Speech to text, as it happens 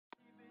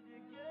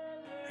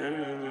Sauce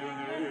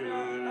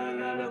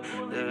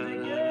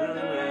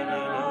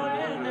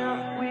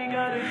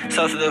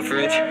it up,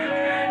 French.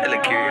 It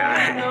look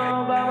Kerion.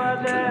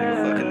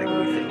 Fucking nigga,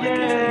 we feel like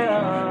this, hey.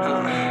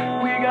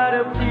 We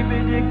gotta keep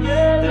it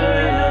together.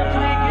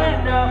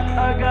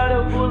 I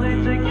gotta pull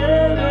it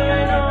together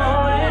and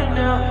hold it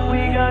now.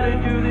 We gotta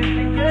do this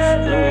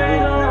together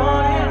and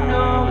hold it now.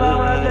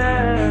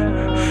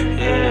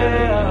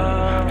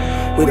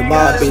 We the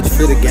mob, bitch,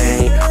 for the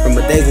game. From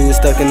a days we was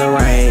stuck in the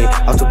rain.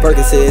 Off to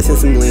Percocets and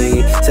some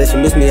lean. Said she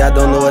miss me, I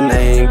don't know her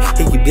name.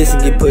 He keep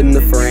dissing, get put in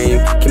the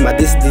frame. Keep my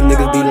diss, these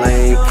niggas be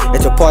lame.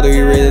 At your party,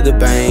 we ready to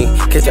bang.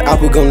 Catch your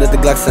op, we gon' let the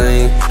Glock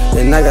sing.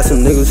 And I got some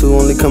niggas who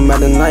only come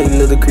out at night.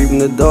 Little creep in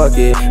the dark,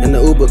 yeah. In the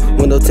Uber,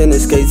 window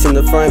tennis skates in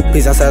the front.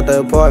 Piece outside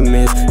the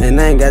apartments.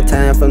 And I ain't got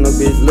time for no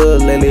bitch.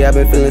 Look, lately I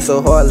been feeling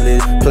so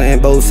heartless.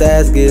 Playing both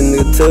sides, getting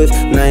nigga touch.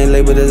 And I ain't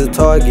labeled as a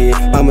target.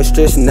 Mama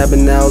stressing, I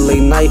been out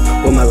late night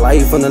with my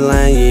life on the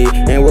line, yeah.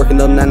 Ain't working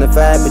up 9 to 5,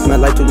 bitch, my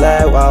life too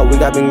loud. All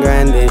week I been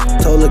grinding.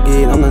 Told her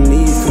get on her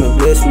knees, come and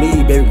bless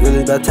me. Baby girl,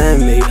 it's about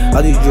time, mate.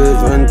 All these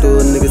drugs running through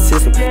a nigga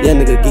system. Yeah,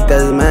 nigga geeked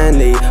out his mind,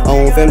 they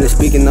own family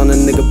speaking on a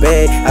nigga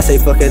bag. I say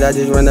fuck it, I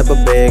just run up a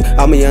bag.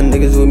 All my young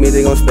niggas with me,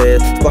 they gon'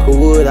 spaz. Spark of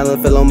wood, I done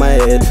fell on my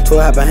ass.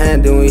 12 hop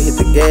behind, then we hit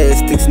the gas.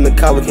 Sticks in the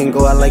car, we can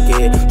go out like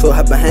it. 12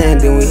 hop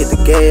behind, then we hit the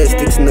gas.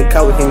 Sticks in the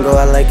car, we can go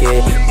out like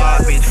it.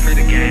 Mob bitch free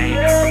the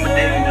game. From a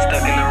day we was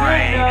stuck in the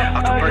rain.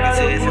 Off the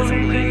Percocets and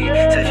some lean.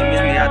 Said she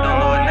miss me, I don't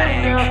know her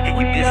name. He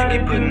keep dissing,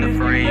 get put in the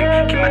frame.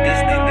 Keep my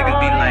diss, these niggas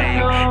be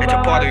lame. At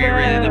your party, we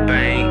ready to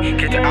bang.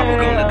 Catch your apple,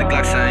 gon' let the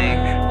Glock sing.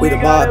 We the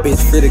mob,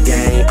 bitch, free the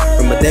game.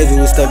 From a days we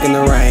was stuck in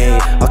the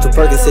rain. Off to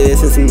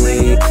Percocets and some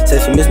lean.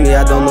 Said she miss me,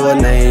 I don't know her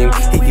name.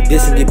 He keep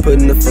dissing, get put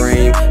in the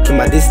frame. Keep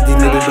my diss, these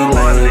niggas be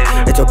lame.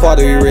 At your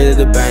party, we ready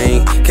to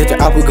bang. Catch your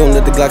apple, gon'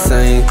 let the Glock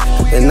sing.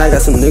 And I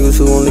got some niggas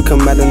who only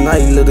come out at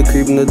night. Little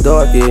creep in the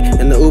dark, yeah.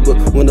 In the Uber,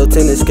 window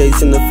tennis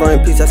skates in the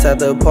front. Piece outside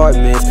the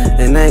apartments.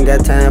 And I ain't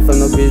got time for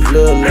no bitch.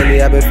 Look,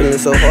 lately I been feeling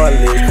so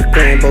heartless.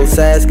 Playing both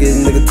sides,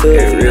 getting nigga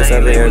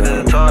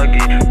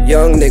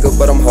Young nigga,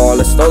 but I'm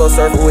heartless. Solo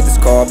surfing with this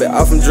carpet.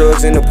 Out from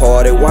drugs in the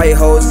party. White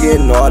hoes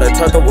getting harder.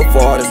 Turned up with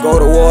fathers. Go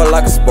to war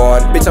like a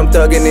Spartan. Bitch, I'm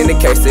thugging in the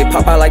case. They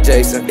pop out like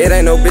Jason. It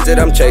ain't no bitch that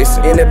I'm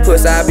chasing. In that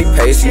pussy, I be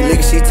patient. She lick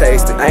it, she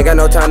taste it. I ain't got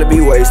no time to be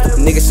wasted.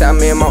 Nigga shot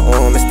me in my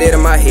arm instead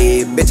of my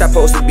head. Bitch, I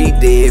supposed to be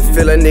dead.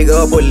 Fill a nigga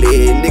up with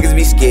lead. Niggas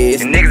be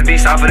scared. And niggas be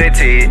soft for their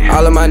teeth.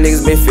 All of my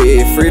niggas been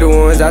fed. Free the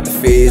ones out the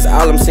feds.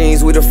 All them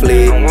scenes with a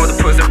fled. Don't want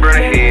the pussy burn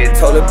her head.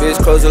 Told the bitch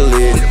close the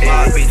lid.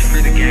 Mob bitch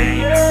free the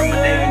game. From a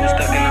day we was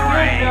stuck in the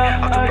rain.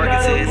 Off the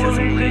Percocets and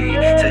some lean.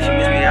 Said she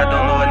miss me, I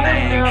don't know her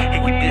name. He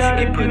keep dissing,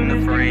 get put in the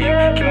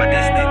frame. Keep my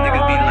diss, these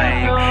niggas be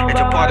lame. At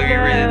your party, we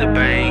ready to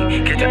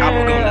bang. Catch your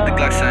apple, gon' let the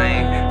Glock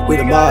sing. We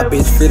the mob,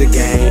 bitch, free the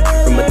game.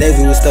 From a days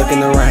we was stuck in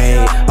the rain.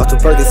 Off to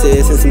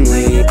Percocets and some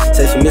lean.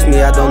 Said she miss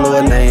me, I don't know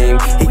her name.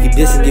 He keep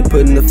dissing, get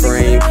put in the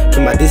frame.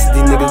 Keep my diss,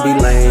 these niggas be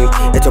lame.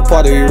 At your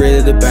party, we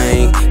ready to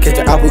bang. Catch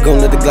your apple, gon'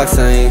 let the Glock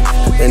sing.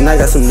 And I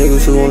got some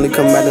niggas who only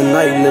come out at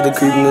night. Little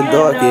creep in the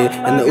dark,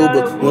 yeah. In the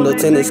Uber, window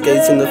tennis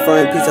skates in the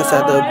front. Piece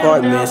outside the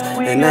apartments.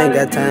 And I ain't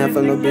got time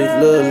for no bitch.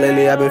 Look,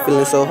 lately I been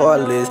feeling so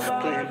heartless.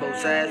 Playing both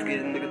sides,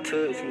 getting nigga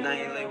touch. And I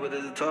ain't labeled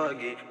as a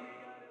target.